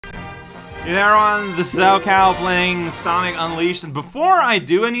There on the SoCal playing Sonic Unleashed, and before I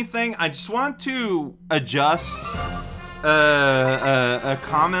do anything, I just want to adjust a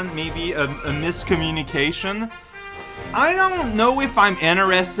comment, maybe a miscommunication. I don't know if I'm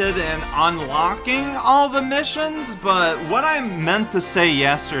interested in unlocking all the missions, but what I meant to say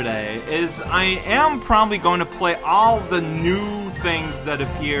yesterday is I am probably going to play all the new things that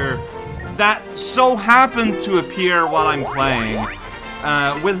appear that so happen to appear while I'm playing.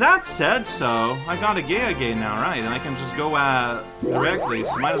 With that said, so, I got a gate now, right? And I can just go, directly,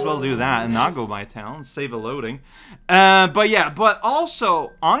 so might as well do that and not go by town, save a loading. But yeah, but also,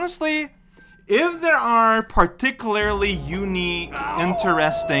 honestly, if there are particularly unique,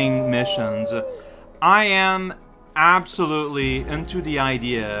 interesting missions, I am absolutely into the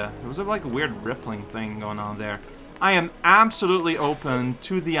idea. There was like a weird rippling thing going on there. I am absolutely open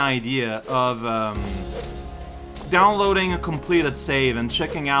to the idea of, downloading a completed save and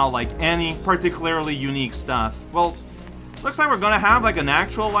checking out like any particularly unique stuff. Well, looks like we're gonna have like an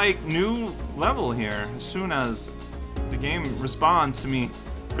actual like new level here as soon as the game responds to me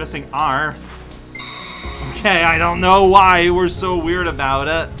pressing R. Okay, I don't know why we're so weird about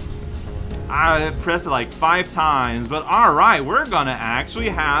it. I pressed it like 5 times, but alright, we're gonna actually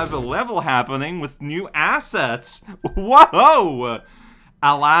have a level happening with new assets. Whoa!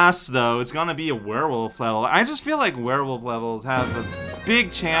 Alas, though, it's gonna be a werewolf level. I just feel like werewolf levels have a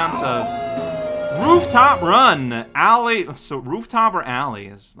big chance of rooftop run, alley. So rooftop or alley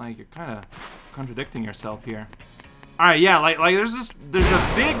is like you're kind of contradicting yourself here. All right, yeah, like there's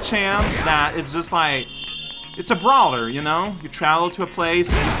a big chance that it's just like it's a brawler, you know? You travel to a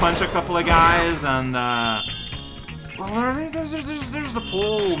place, you punch a couple of guys, and well, there's the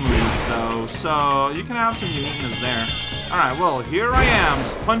pole moves though, so you can have some uniqueness there. Alright, well, here I am,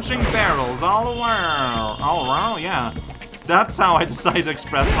 just punching barrels all around. All around, yeah. That's how I decide to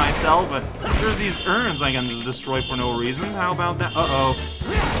express myself, but there's these urns I can just destroy for no reason. How about that? Uh-oh.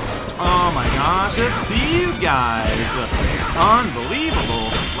 Oh my gosh, it's these guys.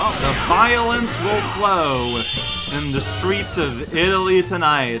 Unbelievable. Well, the violence will flow in the streets of Italy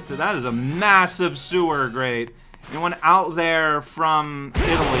tonight. That is a massive sewer grate. Anyone out there from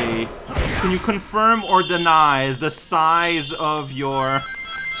Italy, can you confirm or deny the size of your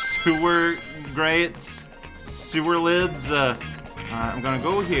sewer grates, sewer lids? I'm gonna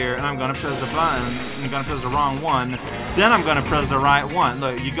go here and I'm gonna press the button. I'm gonna press the wrong one. Then I'm gonna press the right one.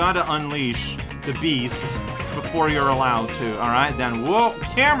 Look, you gotta unleash the beast before you're allowed to. All right, then whoa,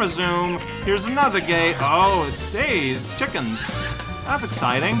 camera zoom. Here's another gate. Oh, it's chickens. That's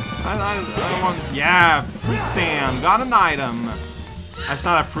exciting. I want, yeah, fruit stand. Got an item. I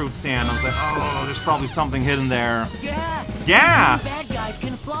saw that fruit stand. I was like, oh, there's probably something hidden there. Yeah. Bad guys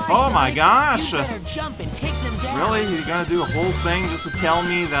can fly, oh my gosh. You better jump and take them down. Really? You're gonna do a whole thing just to tell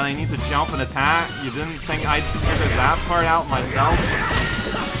me that I need to jump and attack? You didn't think I'd figure that part out myself?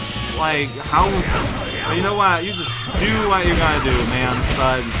 Like, how? Well, you know what? You just do what you're gonna do, man,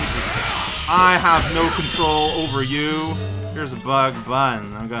 Spud. I have no control over you. Here's a bug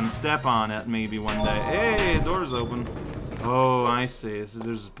button. I'm gonna step on it maybe one day. Hey, door's open. Oh, I see. So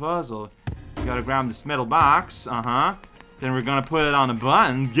there's a puzzle. You gotta grab this metal box. Then we're gonna put it on a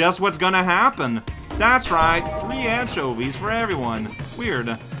button. Guess what's gonna happen? That's right, free anchovies for everyone. Weird.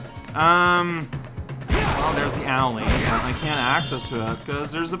 Well, there's the alley. I can't access to it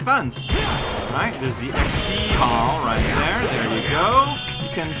because there's a fence. Right? There's the XP hall right there. There you go. You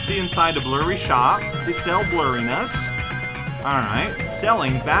can see inside the blurry shop. They sell blurriness. Alright,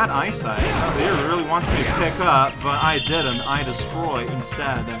 selling bad eyesight. Oh, they really wants me to pick up, but I didn't. I destroy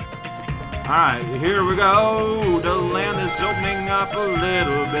instead. Alright, here we go. The land is opening up a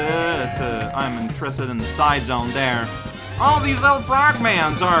little bit. I'm interested in the side zone there. All these little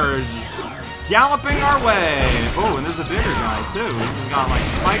frogmans are galloping our way. Oh, and there's a bigger guy, too. He's got, like,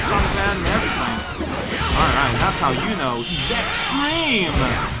 spikes on his head and everything. Alright, that's how you know he's extreme.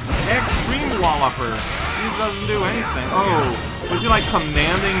 Extreme Walloper. He doesn't do anything. Oh, was he like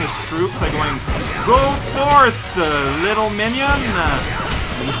commanding his troops, like going, "Go forth, little minion"?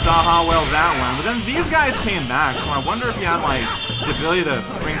 And you saw how well that went. But then these guys came back, so I wonder if he had like the ability to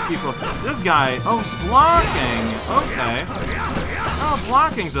bring people. This guy, oh, it's blocking. Okay. Oh,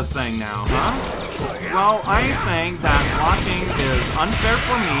 blocking's a thing now, huh? Well, I think that blocking is unfair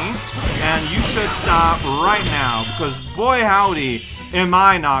for me, and you should stop right now because boy howdy. Am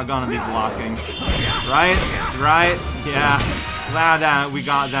I not gonna be blocking? Right? Right? Yeah. Glad that we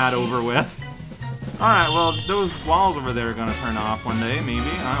got that over with. Alright, well, those walls over there are gonna turn off one day,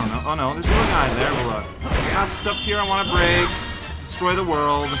 maybe. I don't know. Oh no, there's still a guy there. Well, look. I got stuff here I wanna break. Destroy the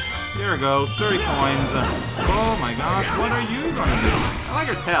world. Here we go. 30 coins. Oh my gosh, what are you gonna do? I like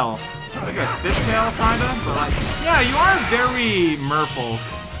her tail. Like a fishtail, kinda? But like, yeah, you are very merfolk.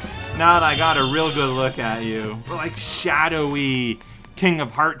 Now that I got a real good look at you. We're like shadowy King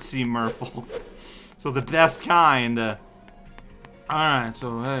of Heartsy merfolk. So the best kind. Alright,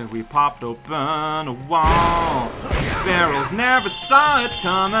 so hey, we popped open a wall. Sparrows never saw it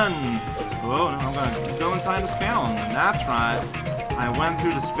coming. Oh, no, I'm gonna go inside the spawn. That's right. I went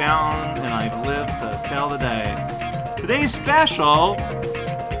through the spawn and I've lived to tell the day. Today's special.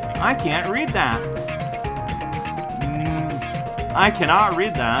 I can't read that. I cannot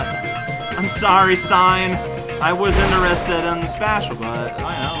read that. I'm sorry, sign. I was interested in the special, but you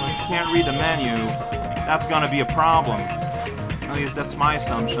know, if you can't read the menu, that's gonna be a problem. At least that's my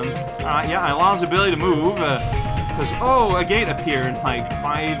assumption. Alright, yeah, I lost the ability to move, because, oh, a gate appeared, like,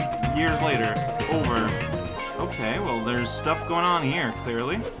 5 years later. Over. Okay, well, there's stuff going on here,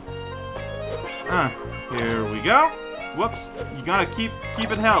 clearly. Here we go. Whoops, you gotta keep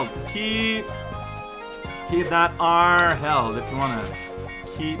it held. Keep that R held if you wanna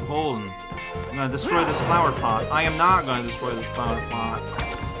keep holding. I'm gonna destroy this flower pot. I am not gonna destroy this flower pot.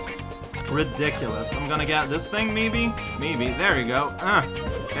 Ridiculous. I'm gonna get this thing, maybe? Maybe. There you go.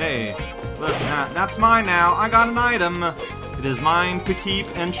 Hey, look at that. That's mine now. I got an item. It is mine to keep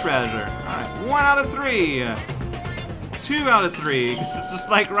and treasure. Alright, 1 out of 3. 2 out of 3, because it's just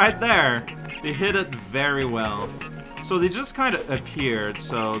like right there. They hit it very well. So they just kind of appeared,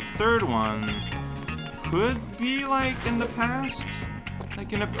 so the third one could be like in the past?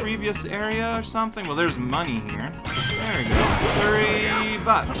 Like in a previous area or something? Well, there's money here. There we go. 30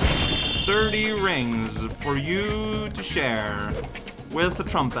 bucks. 30 rings for you to share with the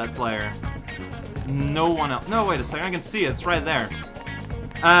trumpet player. No one else. No, wait a second. I can see it. It's right there.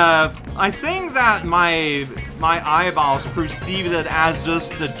 I think that my eyeballs perceived it as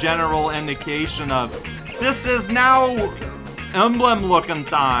just a general indication of this is now emblem-looking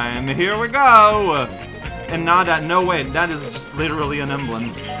time. Here we go. And not that. No, wait. That is just literally an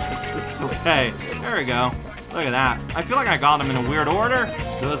emblem. It's okay. There we go. Look at that. I feel like I got them in a weird order.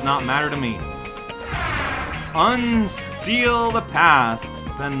 Does not matter to me. Unseal the path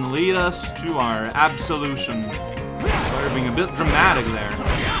and lead us to our absolution. We're being a bit dramatic there.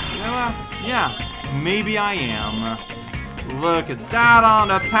 You know what? Yeah, maybe I am. Look at that on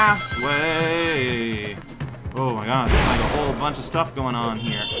the pathway. Oh my god, there's like a whole bunch of stuff going on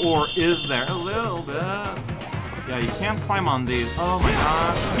here. Or is there? A little bit. Yeah, you can't climb on these. Oh my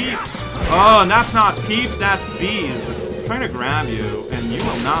gosh. Peeps. Oh, and that's not peeps, that's bees. I'm trying to grab you, and you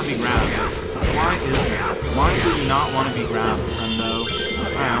will not be grabbed. Why is that? Why do you not want to be grabbed, friendo?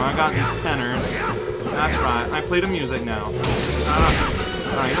 Alright, well, I got these tenors. That's right. I play the music now.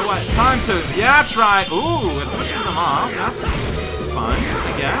 Alright, you know what? Time to... Yeah, that's right. Ooh, it pushes them off. That's fun,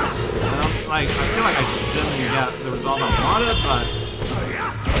 I guess. I feel like I just didn't get the result I wanted, but...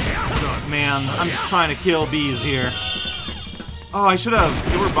 Man, I'm just trying to kill bees here. Oh, I should have...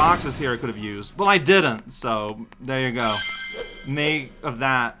 There were boxes here I could have used. Well, I didn't, so there you go. Make of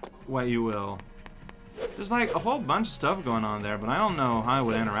that what you will. There's like a whole bunch of stuff going on there, but I don't know how I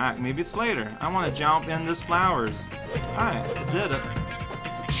would interact. Maybe it's later. I want to jump in this flowers. Alright, I did it.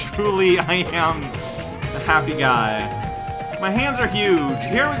 Truly, I am a happy guy. My hands are huge.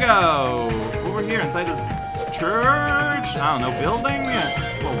 Here we go. Over here inside this church. I don't know, building?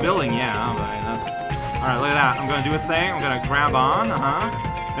 Well, building, yeah, but that's... Alright, look at that. I'm going to do a thing. I'm going to grab on.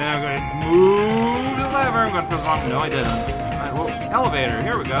 And I'm going to move the lever. I'm going to press on. No, I didn't. Alright, well, elevator.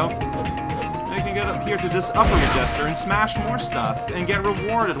 Here we go. I can get up here to this upper register and smash more stuff and get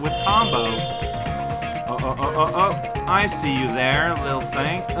rewarded with combo. Oh. I see you there, little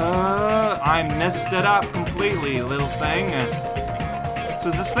thing. I messed it up completely, little thing. So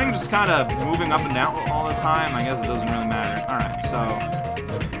is this thing just kind of moving up and down all the time? I guess it doesn't really matter. Alright, so...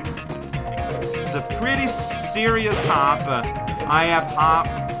 It's a pretty serious hop. I have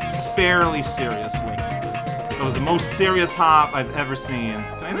hopped fairly seriously. It was the most serious hop I've ever seen.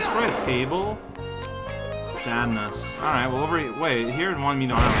 Can I destroy a table? Sadness. Alright, well, wait, here it wanted me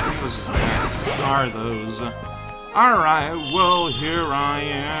to arm. I think it was just that. Just are those. Alright, well, here I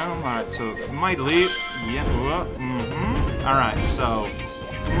am. Alright, so, Mighty Leap. Yeah, Alright, so,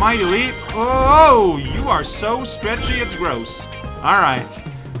 Mighty Leap. Oh, you are so stretchy, it's gross. Alright.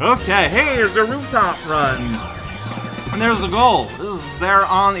 Okay, hey, here's the rooftop run. And there's the goal. This is there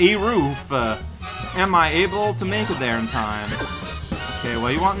on a roof. Am I able to make it there in time? Okay, what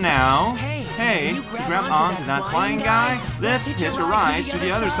do you want now? Hey, you grab onto that flying guy? Let's hitch a ride to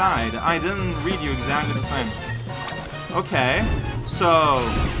the other side. I didn't read you exactly the same. Okay, so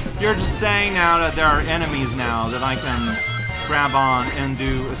you're just saying now that there are enemies now that I can grab on and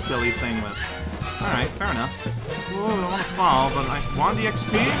do a silly thing with. Alright, fair enough. Whoa, I don't want to fall, but I want the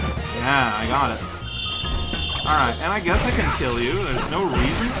XP? Yeah, I got it. Alright, and I guess I can kill you. There's no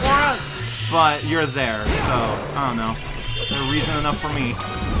reason for it, but you're there, so, I don't know. There's reason enough for me.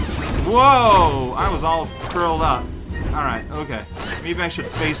 Whoa! I was all curled up. Alright, okay. Maybe I should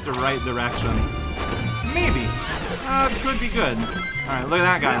face the right direction. Maybe. Could be good. Alright, look at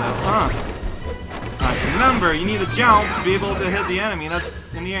that guy, though. Alright, remember, you need to jump to be able to hit the enemy that's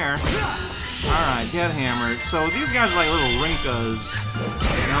in the air. Alright, get hammered. So these guys are like little rinkas.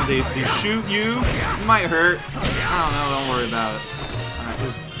 You know, they shoot you. It might hurt. I don't know, don't worry about it. Alright,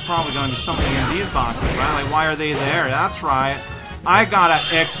 there's probably going to be something in these boxes, right? Like, why are they there? That's right. I got an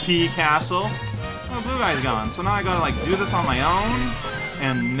XP castle. Oh, blue guy's gone. So now I gotta, like, do this on my own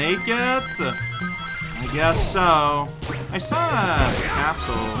and make it. I guess so. I saw a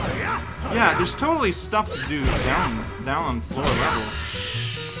capsule. Yeah, there's totally stuff to do down on floor level.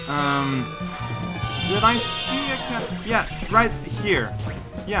 Did I see a cap? Yeah, right here.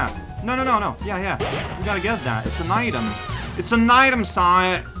 Yeah. No. Yeah. We gotta get that. It's an item. It's an item,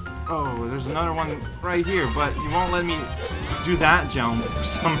 Sonic. Oh, there's another one right here, but you won't let me do that jump for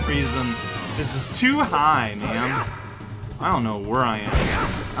some reason. This is too high, man. I don't know where I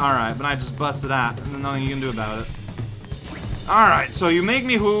am. Alright, but I just busted that, and there's nothing you can do about it. Alright, so you make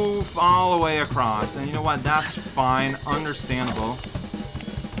me hoof all the way across, and you know what? That's fine, understandable.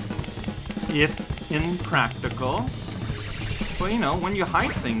 If impractical. But you know, when you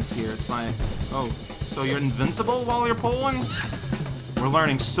hide things here, it's like, oh, so you're invincible while you're pulling? We're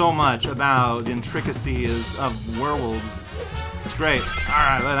learning so much about the intricacies of werewolves. It's great.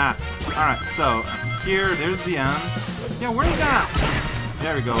 Alright, look at that. Alright, so here, there's the end. Yeah, where's that?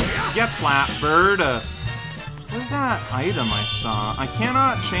 There we go. Get slapped, bird. Where's that item I saw? I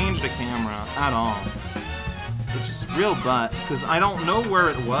cannot change the camera at all. Which is real butt, because I don't know where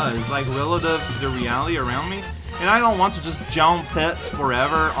it was, like relative to the reality around me. And I don't want to just jump pits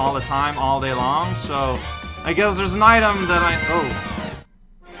forever, all the time, all day long, so I guess there's an item that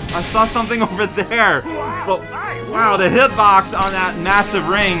I saw something over there. But wow, the hitbox on that massive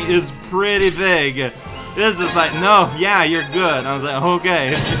ring is pretty big. It's just like, no, yeah, you're good. I was like, okay,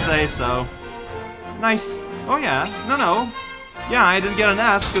 if you say so. Nice. Oh yeah, no. Yeah, I didn't get an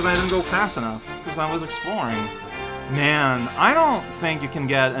S because I didn't go fast enough, because I was exploring. Man, I don't think you can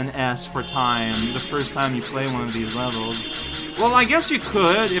get an S for time the first time you play one of these levels. Well, I guess you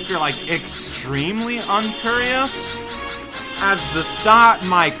could if you're like extremely uncurious. That's just not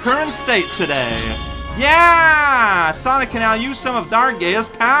my current state today. Yeah! Sonic can now use some of Dark-Gaia's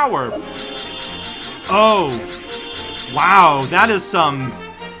power. Oh. Wow, that is some...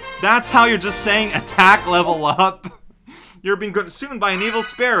 That's how you're just saying attack level up? You're being consumed by an evil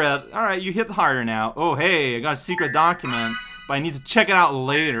spirit. Alright, you hit harder now. Oh, hey, I got a secret document, but I need to check it out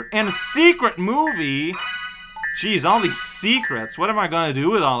later. And a secret movie? Jeez, all these secrets. What am I gonna do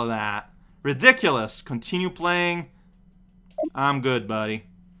with all of that? Ridiculous. Continue playing. I'm good, buddy.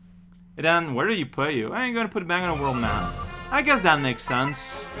 And then, where do you put you? I ain't gonna put it back on a world map. I guess that makes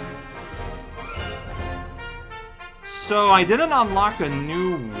sense. So, I didn't unlock a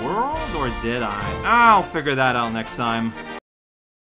new world, or did I? I'll figure that out next time.